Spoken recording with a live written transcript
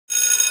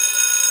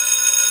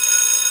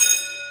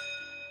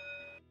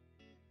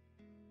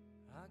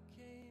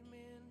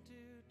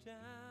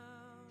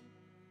town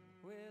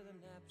with a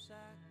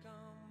knapsack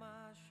on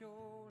my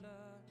shoulder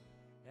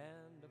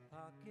and a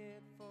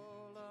pocket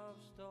full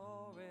of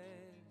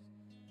stories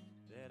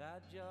that I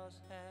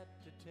just had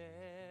to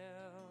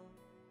tell.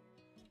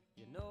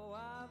 You know,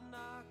 I've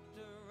knocked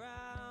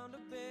around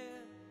a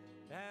bit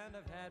and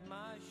I've had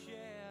my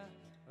share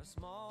of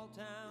small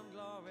town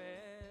glories.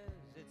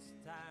 It's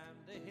time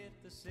to hit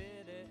the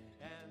city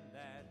and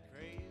that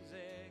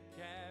crazy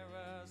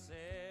carousel.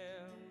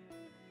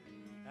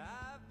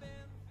 I've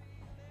been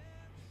feeling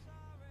sorry for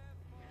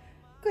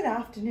my... Good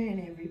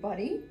afternoon,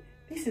 everybody.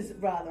 This is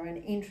rather an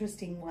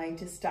interesting way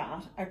to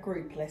start a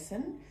group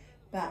lesson,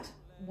 but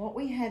what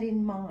we had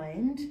in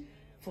mind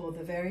for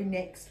the very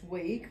next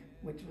week,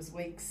 which was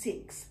week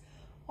 6,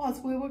 was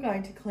we were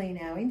going to clean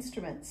our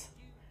instruments.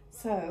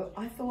 So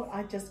I thought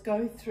I'd just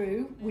go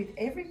through with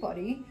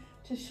everybody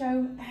to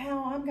show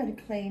how I'm going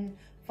to clean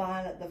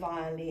Violet the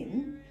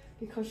violin,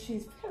 because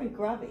she's very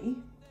grubby.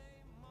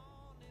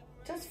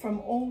 Just from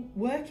all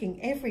working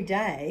every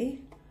day.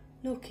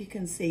 Look, you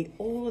can see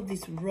all of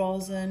this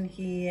rosin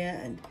here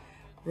and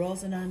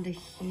rosin under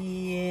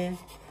here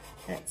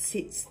that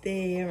sits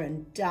there,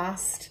 and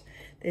dust.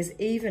 There's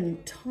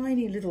even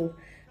tiny little,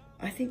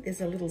 I think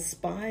there's a little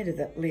spider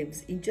that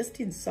lives just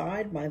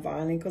inside my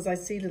violin, because I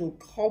see little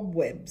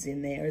cobwebs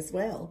in there as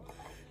well.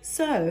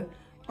 So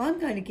I'm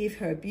going to give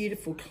her a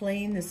beautiful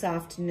clean this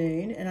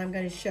afternoon, and I'm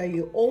going to show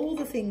you all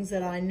the things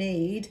that I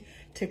need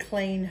to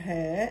clean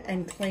her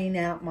and clean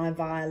out my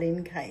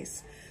violin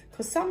case.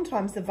 Because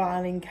sometimes the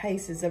violin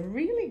cases are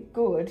really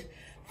good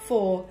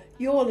for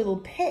your little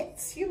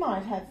pets. You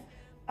might have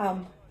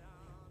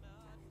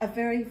a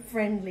very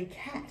friendly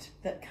cat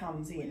that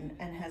comes in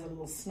and has a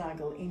little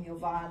snuggle in your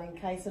violin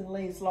case and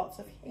leaves lots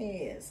of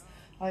hairs.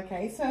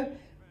 Okay, so,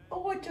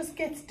 or it just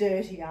gets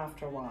dirty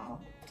after a while,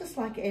 just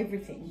like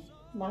everything.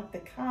 Like the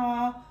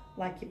car,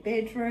 like your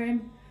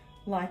bedroom,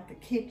 like the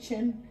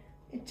kitchen,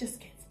 it just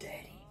gets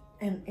dirty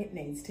and it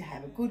needs to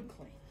have a good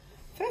clean.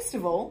 First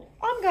of all,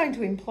 I'm going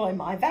to employ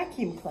my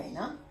vacuum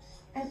cleaner,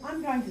 and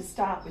I'm going to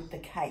start with the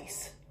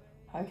case,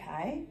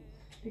 okay?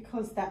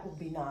 Because that will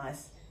be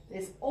nice.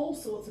 There's all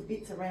sorts of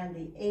bits around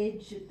the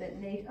edge that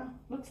need, oh,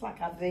 looks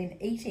like I've been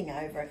eating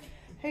over it.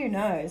 Who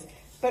knows?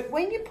 But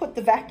when you put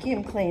the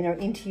vacuum cleaner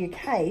into your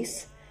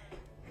case,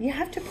 you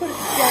have to put it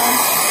down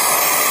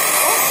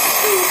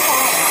too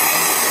high.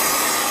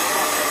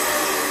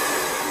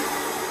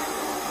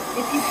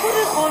 If you put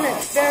it on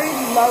its very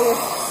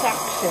lowest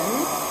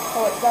suction,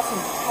 so it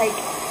doesn't take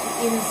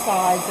the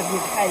insides of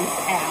your case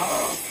out,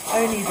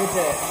 only the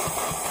dirt.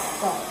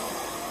 So,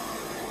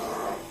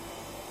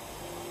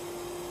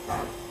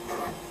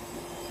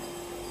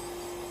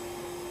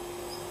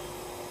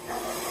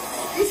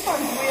 this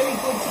one's really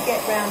good to get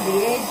round the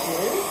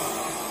edges.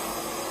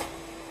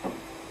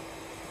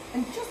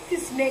 And just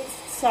this next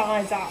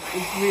size up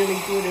is really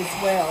good as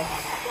well,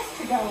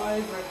 just to go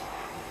over it.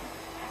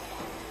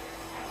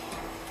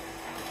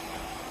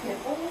 Get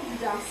all the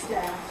dust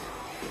out.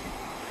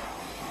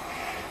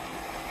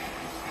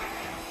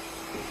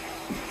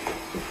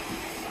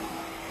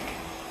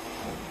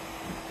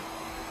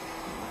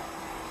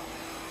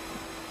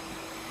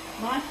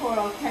 My poor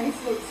old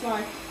case looks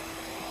like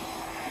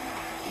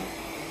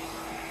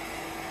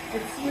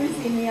it's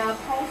losing the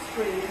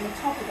upholstery in the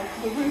top of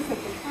the roof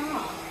of the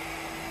car.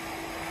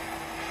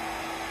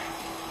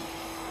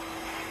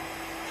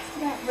 It's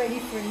about ready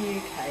for a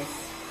new case.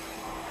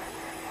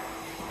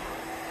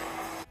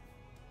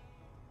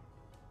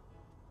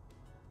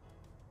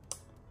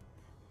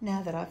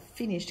 Now that I've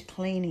finished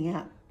cleaning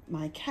up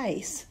my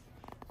case,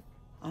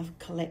 I've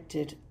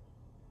collected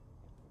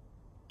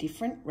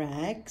different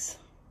rags,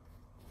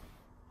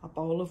 a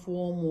bowl of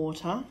warm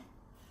water,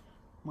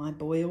 my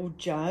boiled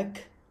jug.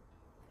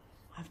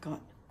 I've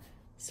got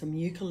some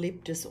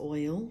eucalyptus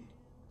oil,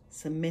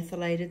 some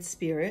methylated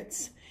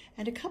spirits,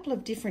 and a couple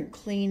of different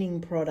cleaning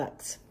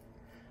products.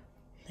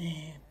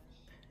 There.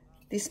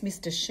 This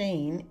Mr.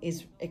 Sheen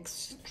is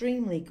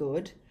extremely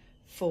good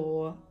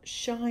for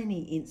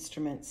shiny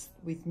instruments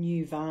with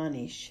new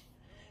varnish,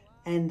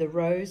 and the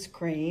rose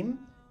cream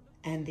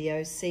and the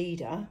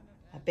Oceda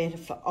are better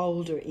for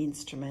older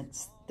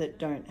instruments that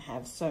don't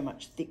have so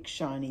much thick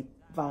shiny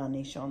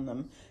varnish on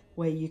them,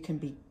 where you can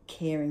be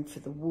caring for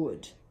the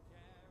wood.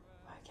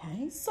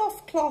 Okay,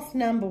 soft cloth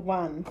number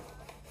 1,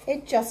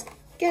 it just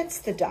gets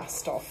the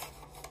dust off.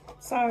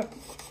 So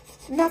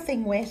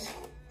nothing wet,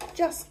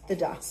 just the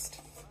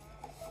dust.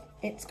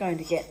 It's going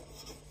to get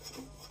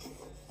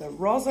the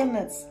rosin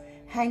that's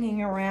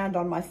hanging around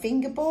on my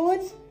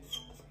fingerboard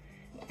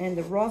and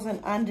the rosin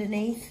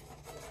underneath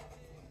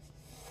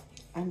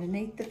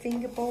the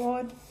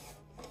fingerboard,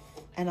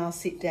 and I'll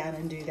sit down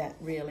and do that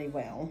really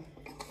well.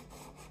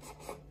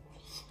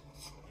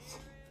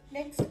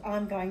 Next,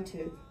 I'm going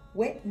to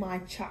wet my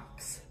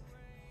chucks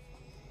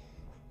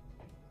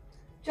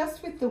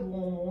just with the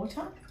warm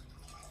water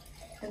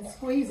and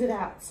squeeze it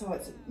out so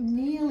it's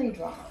nearly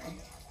dry.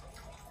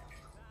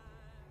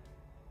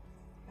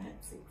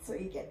 That's it, so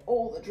you get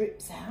all the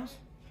drips out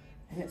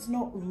and it's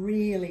not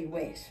really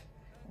wet.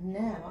 And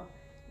now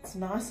It's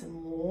nice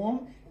and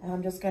warm, and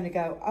I'm just going to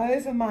go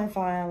over my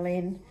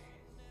violin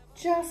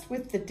just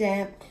with the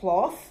damp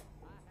cloth,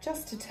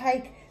 just to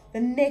take the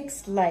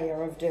next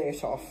layer of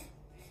dirt off.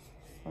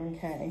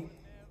 Okay.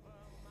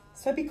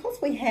 So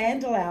because we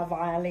handle our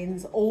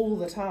violins all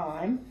the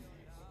time,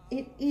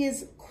 it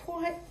is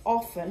quite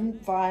often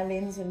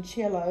violins and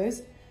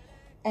cellos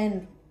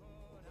and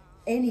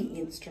any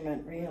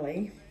instrument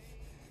really,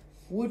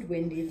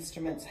 woodwind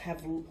instruments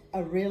have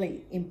a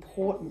really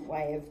important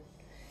way of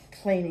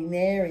cleaning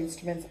their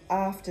instruments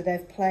after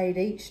they've played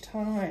each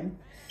time.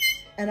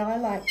 And I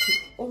like to,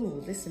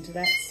 oh, listen to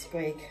that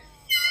squeak.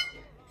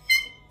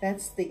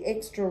 That's the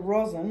extra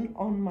rosin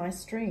on my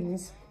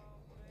strings.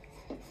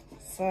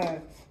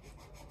 So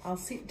I'll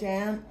sit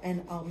down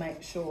and I'll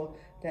make sure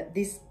that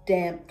this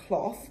damp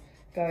cloth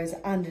goes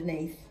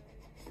underneath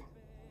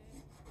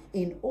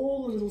in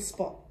all the little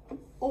spots,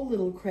 all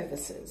little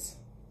crevices.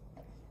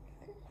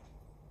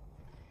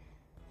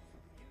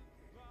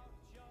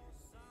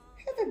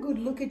 Have a good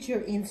look at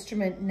your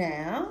instrument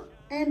now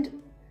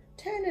and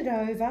turn it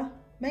over.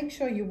 Make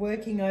sure you're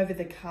working over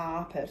the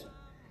carpet,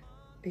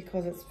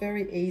 because it's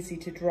very easy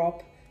to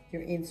drop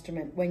your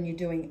instrument when you're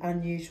doing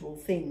unusual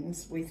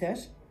things with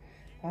it.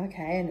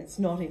 Okay, and it's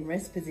not in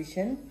rest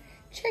position.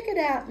 Check it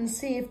out and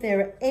see if there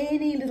are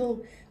any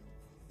little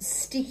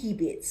sticky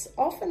bits,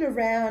 often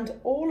around,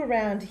 all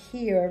around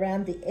here,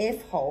 around the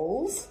F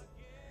holes,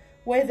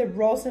 where the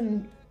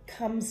rosin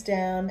comes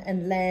down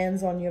and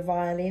lands on your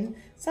violin.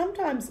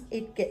 Sometimes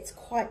it gets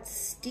quite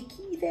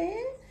sticky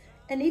there.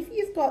 And if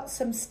you've got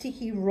some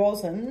sticky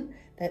rosin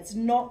that's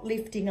not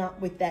lifting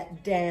up with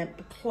that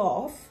damp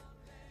cloth,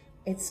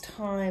 it's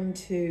time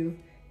to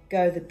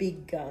go the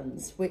big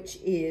guns, which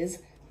is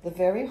the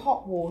very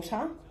hot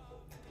water.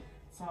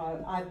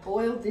 So I've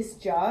boiled this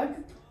jug.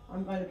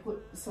 I'm going to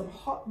put some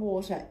hot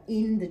water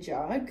in the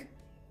jug.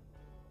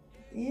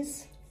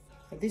 This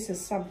is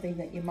something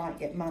that you might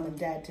get mum and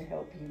dad to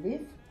help you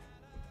with.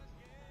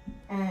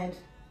 And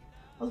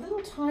a little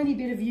tiny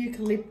bit of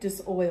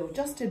eucalyptus oil,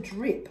 just a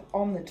drip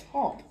on the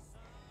top.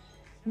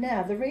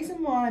 Now, the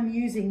reason why I'm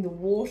using the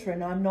water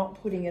and I'm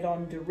not putting it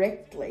on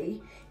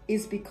directly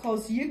is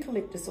because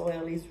eucalyptus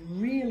oil is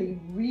really,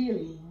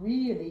 really,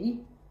 really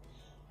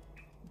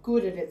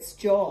good at its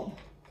job,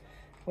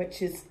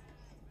 which is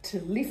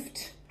to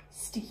lift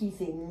sticky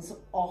things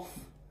off.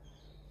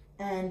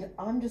 And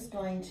I'm just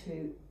going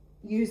to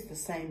use the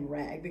same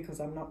rag because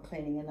I'm not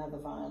cleaning another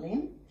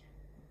violin.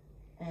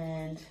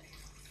 And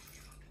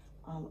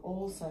I'll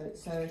also,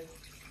 so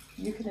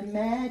you can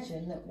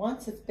imagine that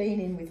once it's been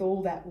in with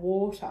all that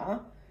water,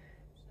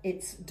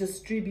 it's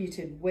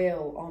distributed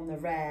well on the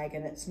rag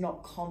and it's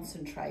not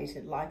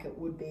concentrated like it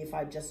would be if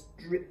I just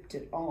dripped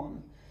it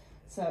on.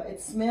 So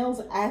it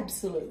smells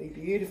absolutely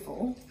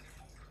beautiful,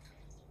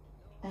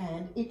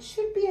 and it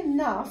should be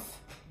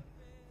enough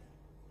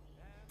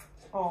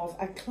of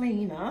a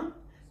cleaner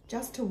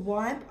just to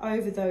wipe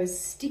over those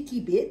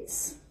sticky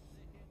bits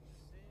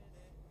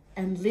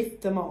and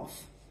lift them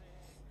off.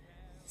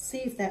 See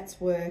if that's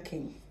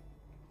working.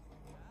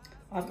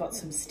 I've got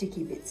some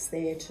sticky bits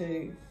there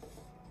too.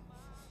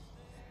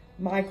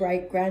 My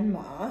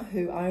great-grandma,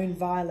 who owned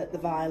Violet the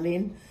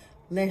violin,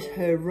 let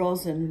her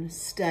rosin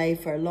stay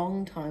for a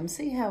long time.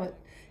 See how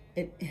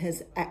it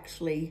has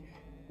actually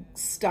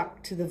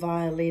stuck to the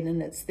violin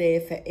and it's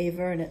there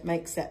forever, and it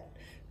makes that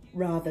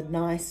rather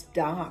nice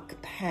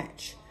dark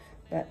patch.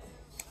 But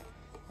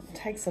it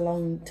takes a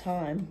long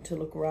time to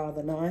look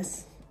rather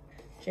nice.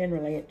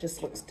 Generally, it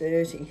just looks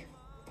dirty.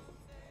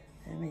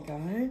 There we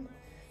go.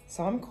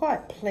 So I'm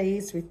quite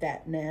pleased with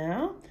that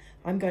now.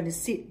 I'm going to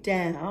sit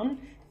down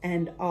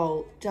and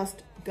I'll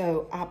just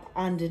go up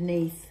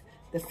underneath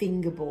the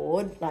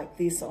fingerboard like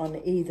this on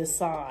either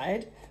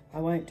side. I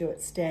won't do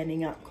it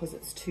standing up because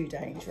it's too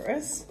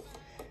dangerous.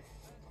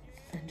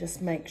 And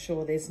just make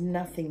sure there's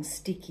nothing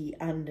sticky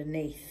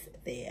underneath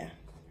there.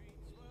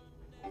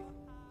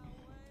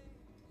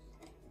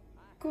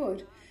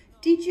 Good.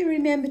 Did you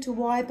remember to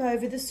wipe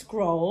over the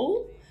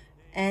scroll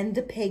and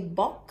the peg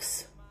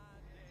box?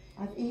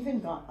 I've even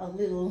got a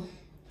little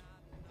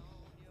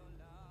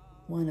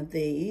one of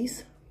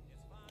these,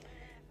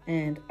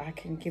 and I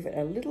can give it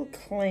a little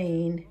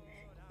clean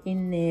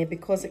in there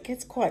because it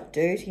gets quite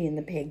dirty in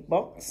the peg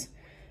box.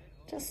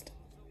 Just,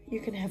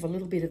 you can have a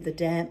little bit of the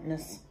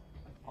dampness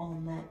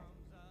on that.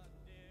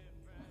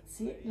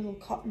 That's it, little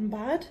cotton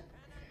bud.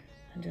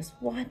 And just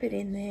wipe it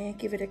in there,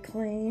 give it a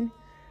clean.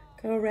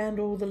 Go around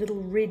all the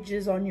little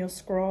ridges on your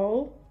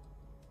scroll.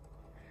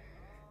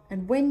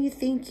 And when you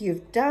think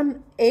you've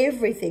done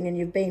everything and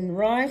you've been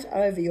right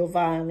over your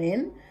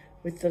violin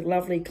with the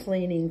lovely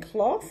cleaning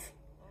cloth,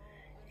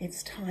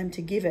 it's time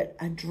to give it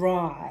a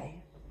dry.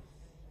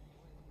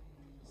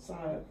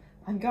 So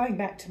I'm going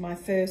back to my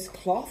first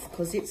cloth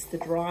because it's the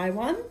dry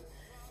one,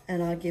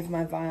 and I give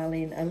my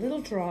violin a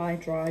little dry,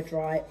 dry,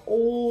 dry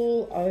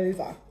all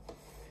over.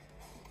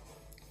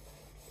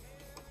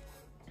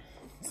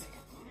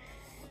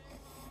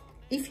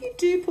 If you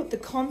do put the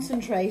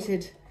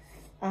concentrated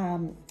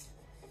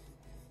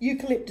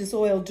eucalyptus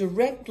oil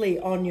directly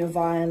on your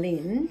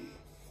violin,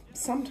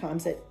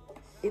 sometimes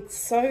it's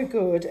so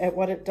good at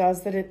what it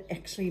does that it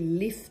actually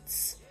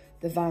lifts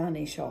the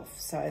varnish off.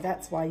 So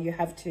that's why you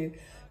have to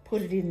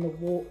put it in the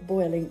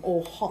boiling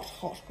or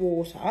hot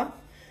water.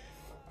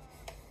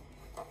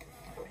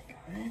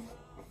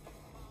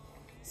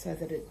 So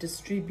that it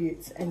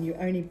distributes and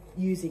you're only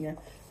using a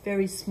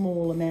very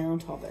small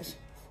amount of it.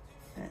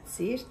 That's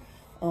it.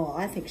 Oh,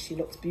 I think she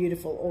looks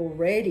beautiful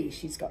already.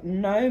 She's got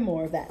no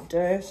more of that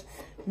dirt,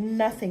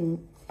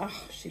 nothing.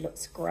 Oh, she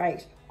looks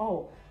great.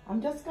 Oh,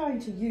 I'm just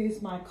going to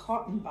use my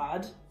cotton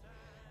bud,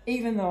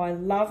 even though I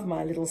love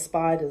my little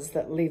spiders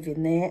that live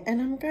in there, and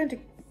I'm going to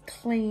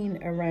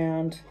clean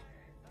around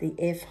the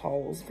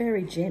F-holes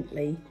very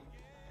gently.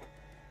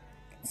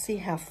 See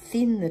how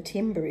thin the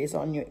timber is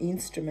on your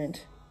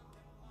instrument.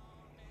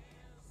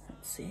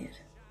 That's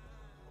it.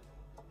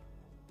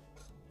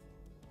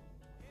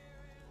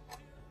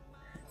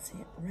 That's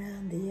it,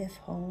 round the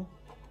F-hole.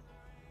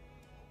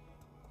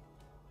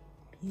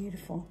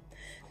 Beautiful.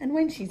 And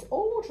when she's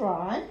all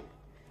dry,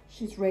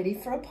 she's ready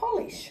for a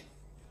polish.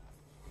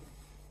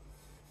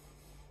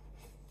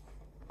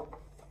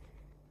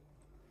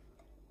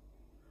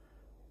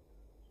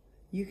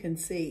 You can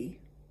see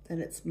that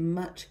it's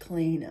much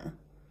cleaner,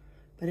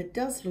 but it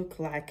does look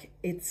like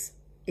it's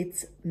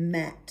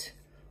matte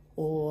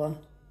or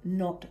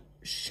not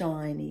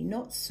shiny,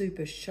 not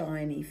super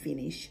shiny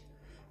finish.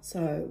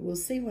 So we'll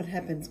see what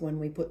happens when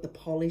we put the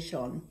polish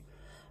on.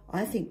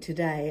 I think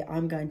today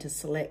I'm going to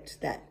select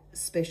that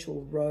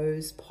special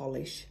rose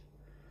polish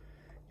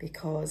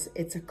because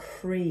it's a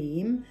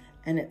cream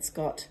and it's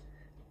got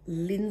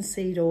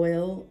linseed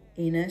oil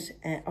in it,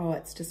 and oh,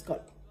 it's just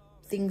got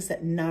things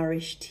that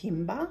nourish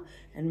timber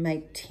and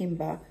make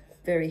timber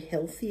very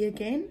healthy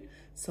again.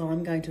 So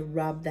I'm going to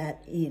rub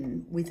that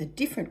in with a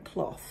different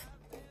cloth.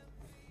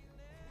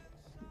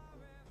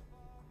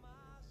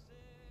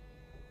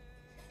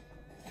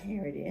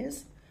 Here it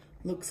is,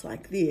 looks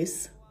like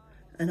this,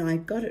 and I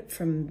got it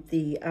from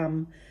the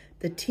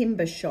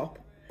timber shop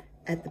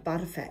at the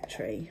butter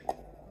factory.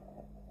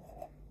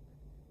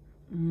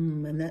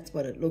 And that's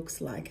what it looks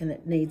like, and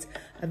it needs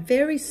a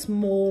very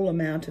small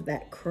amount of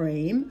that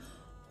cream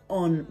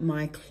on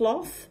my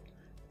cloth,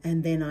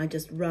 and then I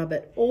just rub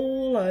it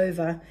all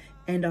over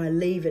and I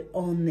leave it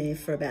on there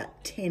for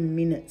about 10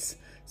 minutes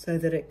so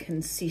that it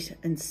can sit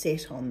and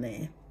set on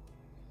there.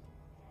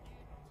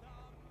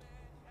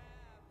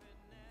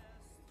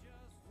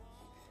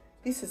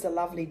 This is a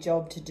lovely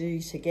job to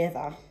do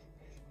together.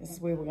 This is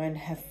where we're going to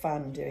have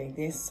fun doing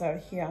this. So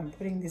here I'm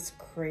putting this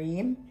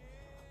cream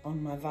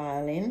on my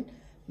violin,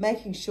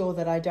 making sure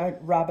that I don't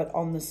rub it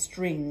on the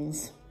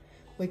strings.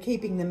 We're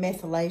keeping the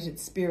methylated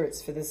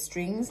spirits for the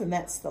strings, and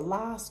that's the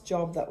last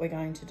job that we're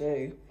going to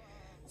do.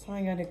 So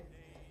I'm going to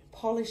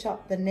polish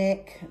up the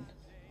neck and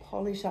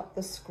polish up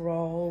the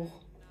scroll.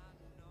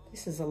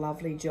 This is a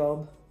lovely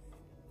job.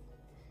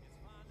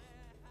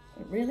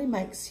 It really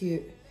makes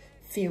you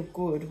feel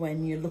good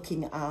when you're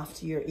looking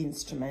after your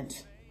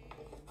instrument,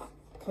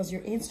 because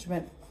your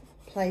instrument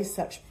plays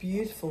such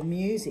beautiful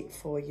music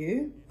for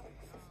you.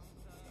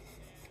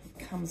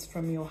 It comes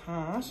from your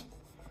heart,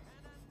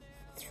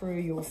 through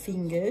your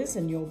fingers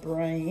and your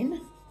brain.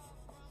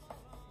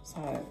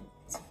 So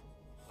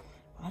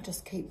I'll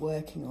just keep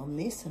working on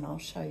this and I'll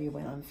show you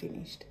when I'm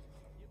finished.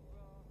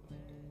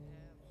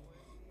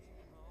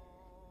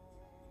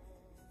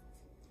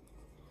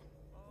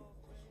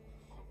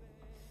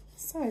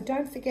 So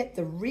don't forget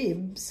the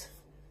ribs,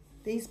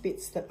 these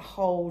bits that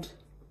hold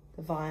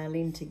the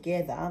violin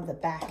together, the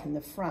back and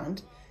the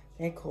front,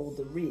 they're called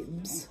the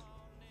ribs.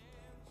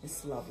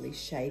 This lovely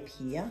shape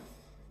here.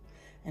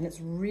 And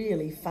it's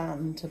really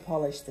fun to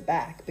polish the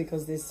back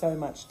because there's so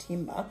much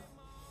timber.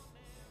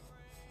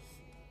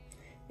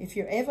 If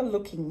you're ever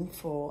looking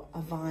for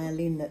a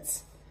violin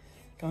that's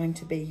going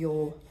to be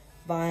your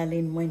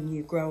violin when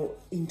you grow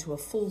into a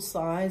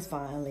full-size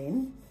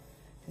violin,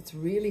 it's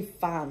really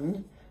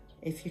fun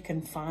if you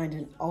can find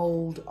an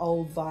old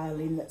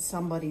violin that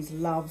somebody's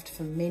loved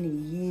for many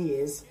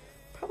years,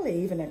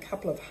 probably even a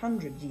couple of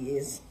 100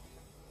 years,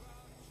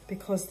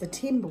 because the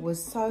timber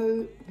was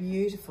so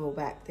beautiful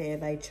back there.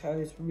 They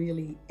chose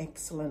really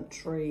excellent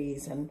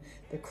trees, and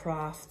the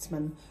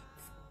craftsmen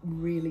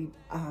really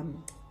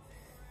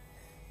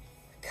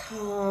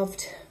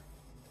carved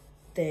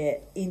their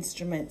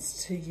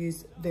instruments to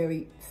use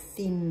very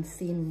thin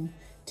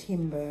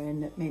timber,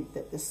 and it meant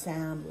that the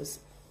sound was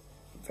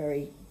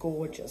very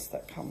gorgeous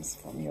that comes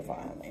from your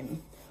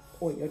violin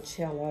or your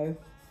cello.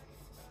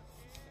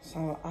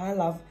 So I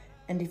love,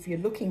 and if you're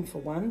looking for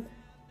one,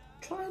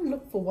 try and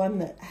look for one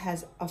that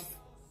has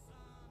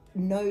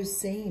no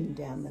seam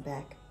down the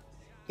back.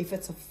 If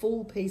it's a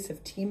full piece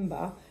of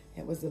timber,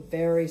 it was a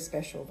very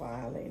special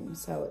violin.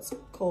 So it's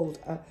called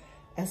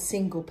a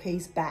single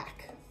piece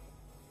back.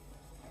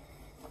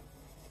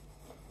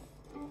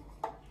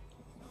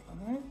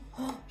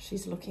 Oh,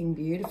 she's looking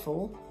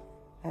beautiful.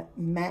 That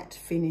matte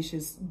finish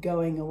is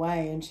going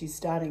away and she's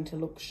starting to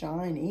look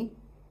shiny.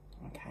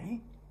 Okay.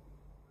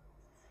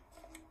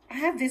 I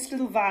have this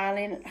little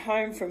violin at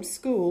home from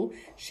school.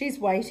 She's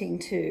waiting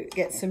to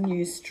get some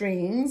new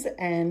strings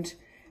and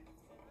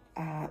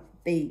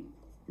be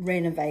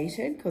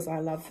renovated because I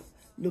love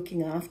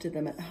looking after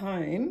them at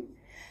home.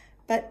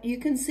 But you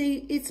can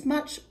see it's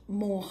much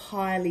more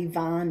highly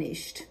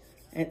varnished.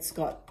 It's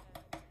got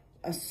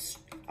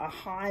a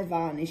high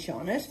varnish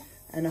on it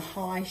and a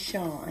high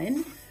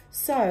shine.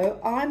 So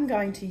I'm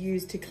going to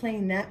use, to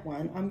clean that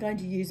one, I'm going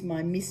to use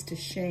my Mr.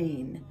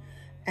 Sheen.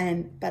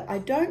 But I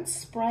don't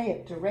spray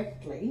it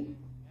directly.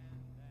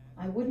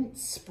 I wouldn't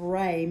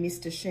spray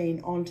Mr.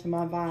 Sheen onto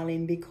my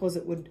violin because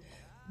it would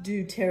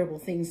do terrible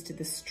things to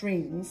the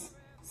strings.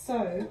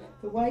 So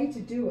the way to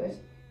do it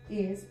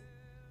is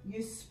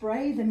you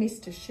spray the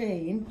Mr.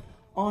 Sheen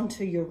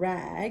onto your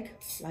rag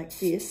like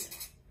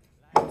this.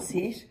 That's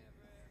it.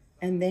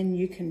 And then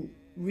you can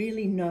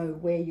really know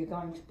where you're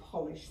going to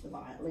polish the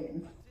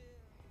violin.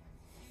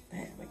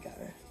 There we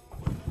go.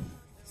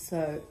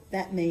 So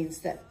that means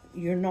that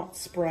you're not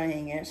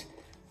spraying it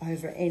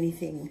over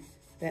anything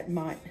that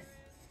might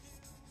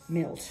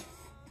melt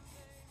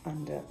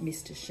under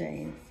Mr.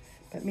 Sheen.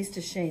 But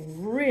Mr.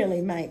 Sheen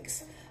really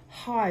makes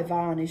high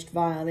varnished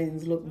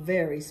violins look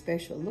very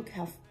special. Look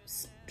how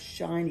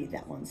shiny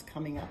that one's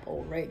coming up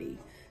already,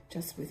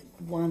 just with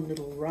one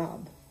little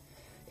rub.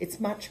 It's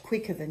much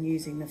quicker than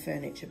using the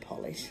furniture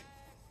polish.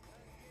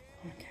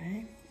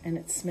 Okay, and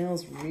it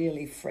smells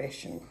really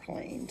fresh and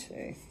clean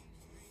too.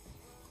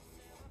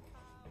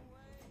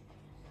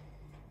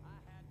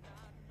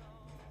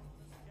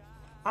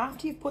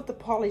 After you've put the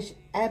polish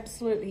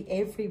absolutely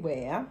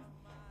everywhere,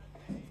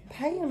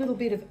 pay a little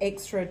bit of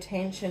extra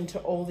attention to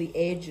all the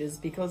edges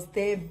because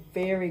they're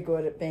very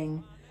good at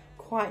being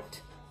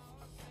quite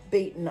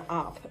beaten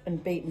up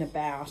and beaten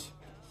about,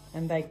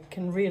 and they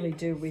can really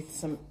do with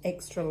some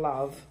extra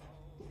love.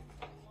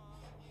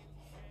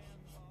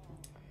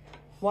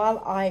 While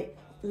I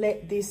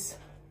let this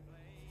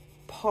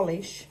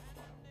polish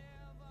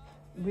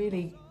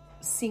really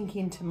sink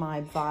into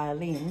my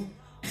violin,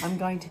 I'm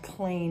going to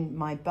clean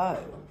my bow.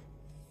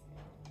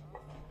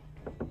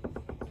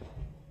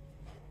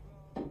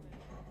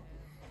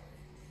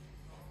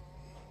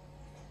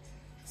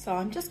 So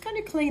I'm just going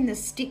to clean the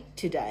stick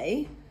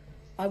today.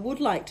 I would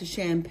like to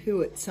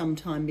shampoo it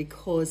sometime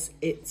because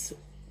it's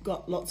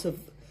got lots of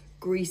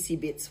greasy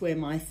bits where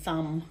my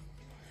thumb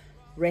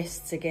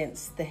rests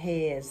against the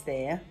hairs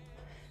there.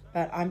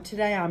 But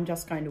today I'm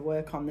just going to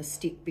work on the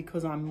stick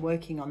because I'm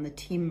working on the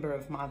timbre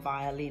of my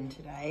violin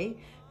today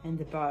and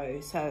the bow.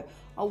 So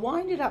I'll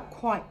wind it up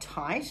quite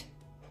tight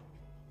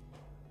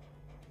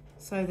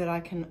so that I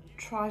can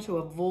try to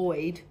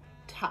avoid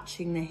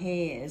touching the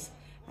hairs.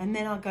 And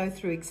then I'll go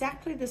through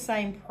exactly the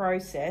same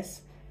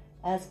process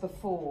as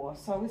before.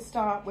 So we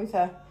start with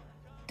a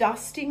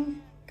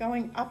dusting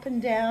going up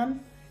and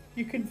down.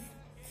 You can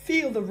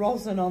feel the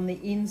rosin on the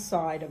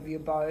inside of your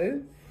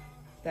bow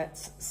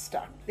that's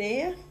stuck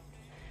there.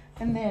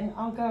 And then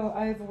I'll go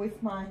over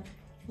with my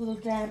little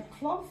damp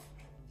cloth.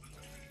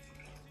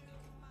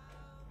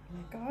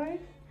 There we go.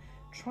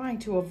 Trying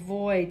to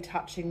avoid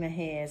touching the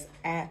hairs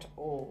at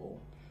all.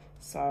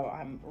 So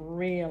I'm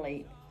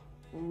really,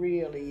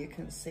 you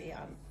can see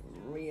I'm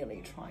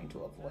really trying to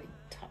avoid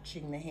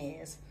touching the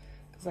hairs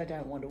because I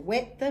don't want to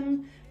wet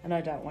them and I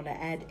don't want to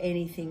add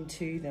anything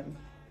to them.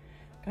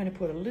 I'm going to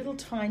put a little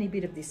tiny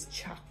bit of this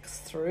chucks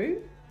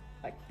through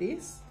like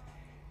this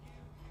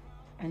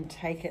and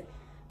take it,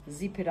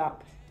 zip it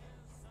up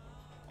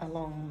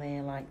along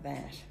there like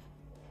that.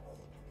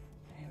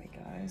 There we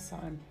go. So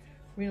I'm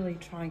really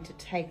trying to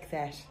take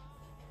that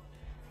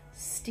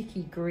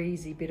sticky,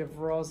 greasy bit of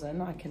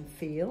rosin I can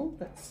feel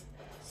that's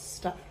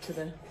stuck to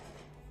the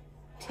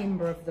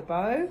timbre of the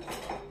bow,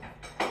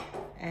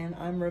 and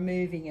I'm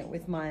removing it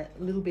with my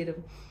little bit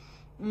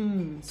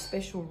of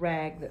special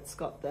rag that's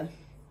got the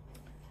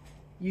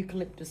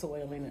eucalyptus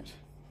oil in it.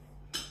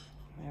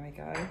 There we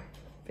go.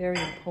 Very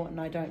important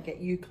I don't get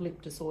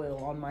eucalyptus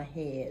oil on my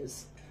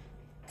hairs.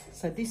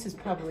 So this is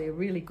probably a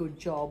really good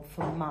job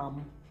for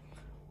mum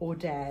or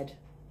dad.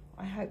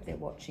 I hope they're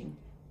watching.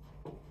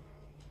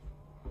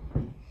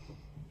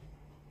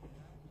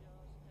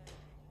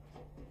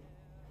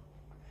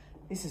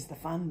 This is the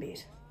fun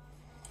bit.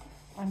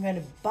 I'm going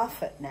to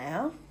buff it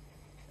now.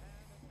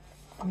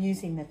 I'm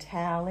using the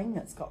toweling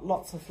that's got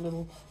lots of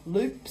little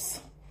loops.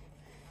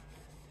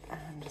 And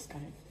I'm just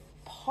going to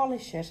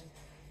polish it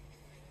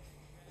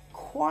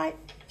quite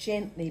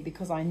gently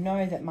because I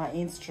know that my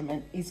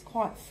instrument is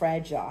quite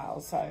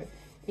fragile. So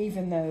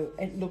even though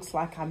it looks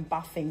like I'm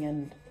buffing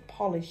and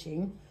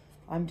polishing,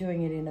 I'm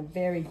doing it in a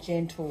very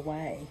gentle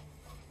way.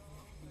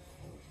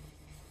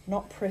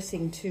 Not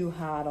pressing too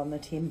hard on the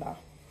timbre.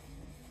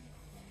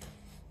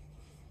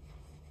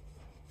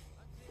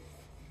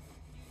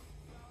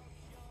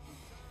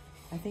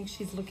 I think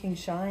she's looking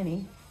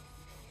shiny.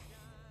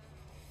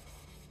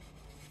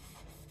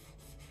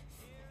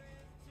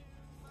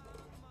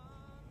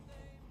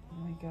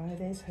 There we go,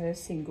 there's her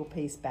single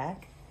piece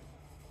back.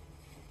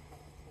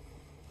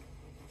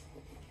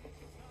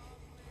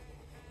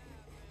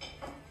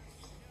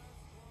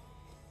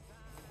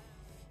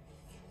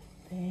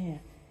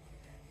 There.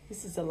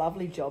 This is a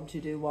lovely job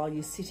to do while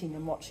you're sitting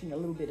and watching a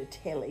little bit of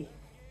telly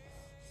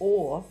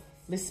or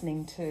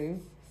listening to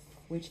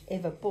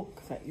whichever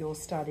book that you're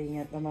studying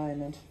at the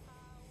moment.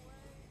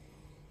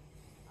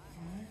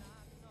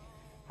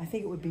 I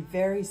think it would be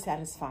very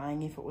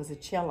satisfying if it was a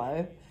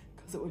cello,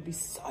 because it would be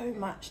so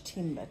much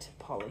timber to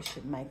polish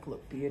and make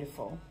look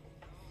beautiful.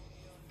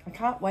 I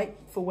can't wait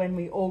for when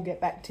we all get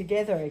back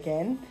together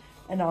again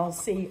and I'll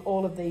see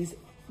all of these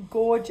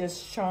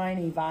gorgeous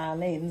shiny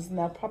violins, and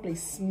they'll probably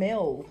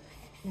smell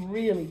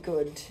really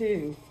good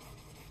too.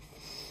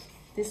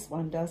 This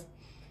one does.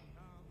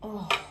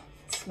 Oh,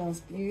 it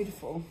smells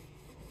beautiful.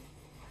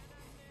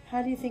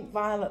 How do you think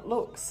Violet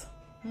looks?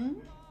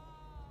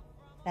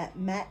 That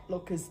matte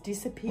look is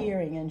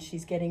disappearing and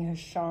she's getting her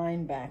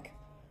shine back.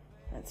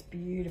 That's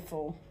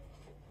beautiful.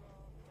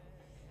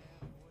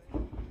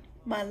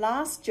 My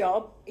last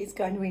job is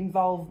going to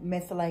involve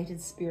methylated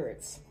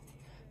spirits.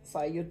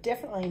 So you'll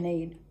definitely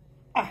need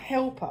a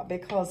helper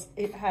because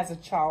it has a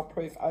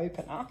childproof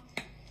opener.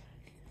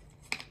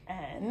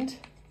 And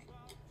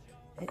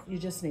you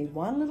just need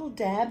one little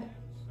dab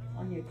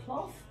on your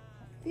cloth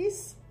like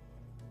this.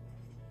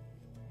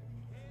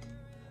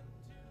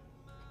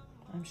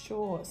 I'm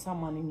sure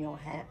someone in your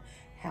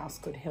house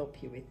could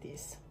help you with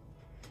this.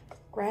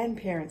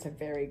 Grandparents are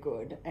very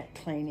good at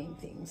cleaning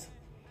things.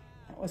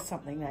 That was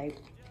something they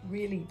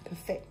really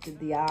perfected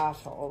the art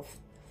of.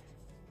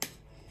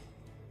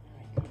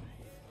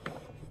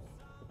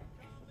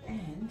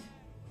 And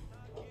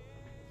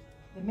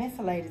the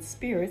methylated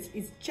spirits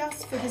is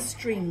just for the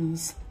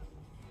strings.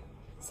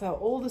 So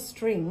all the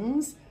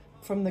strings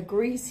from the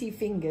greasy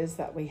fingers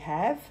that we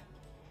have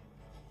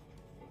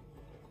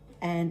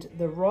and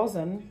the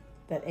rosin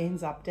that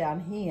ends up down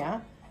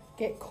here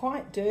get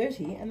quite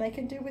dirty, and they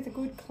can do with a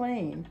good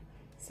clean.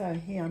 So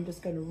here I'm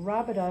just going to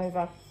rub it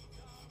over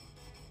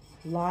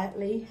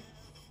lightly.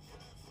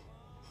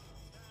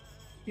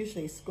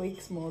 Usually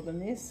squeaks more than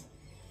this.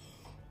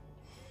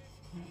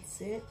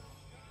 That's it.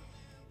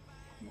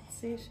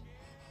 That's it.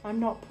 I'm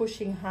not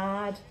pushing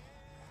hard.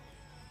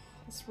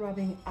 Just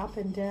rubbing up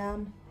and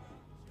down.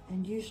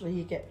 And usually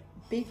you get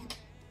big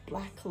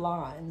black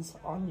lines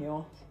on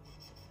your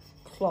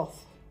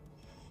cloth.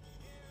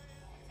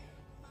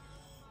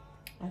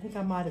 I think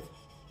I might have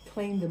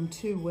cleaned them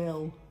too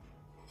well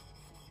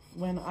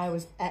when I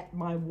was at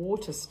my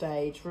water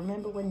stage.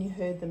 Remember when you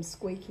heard them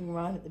squeaking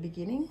right at the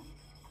beginning?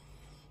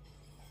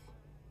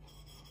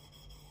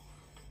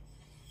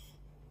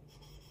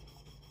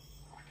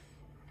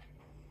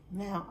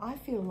 Now, I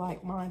feel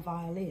like my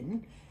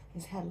violin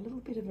has had a little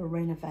bit of a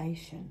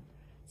renovation.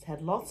 It's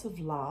had lots of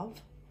love,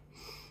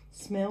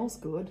 smells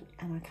good,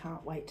 and I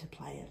can't wait to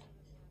play it.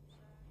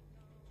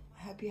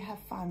 I hope you have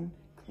fun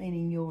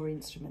cleaning your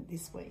instrument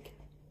this week.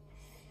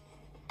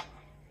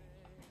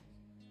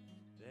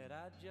 That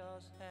I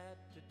just had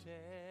to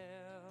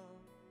tell.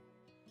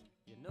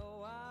 You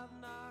know I've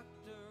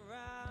knocked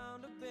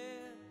around a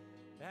bit,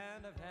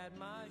 and I've had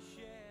my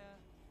share.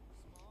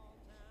 Small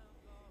town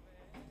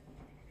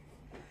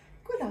glory.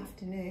 Good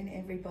afternoon,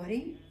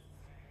 everybody.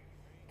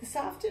 This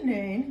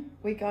afternoon,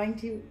 we're going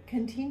to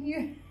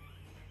continue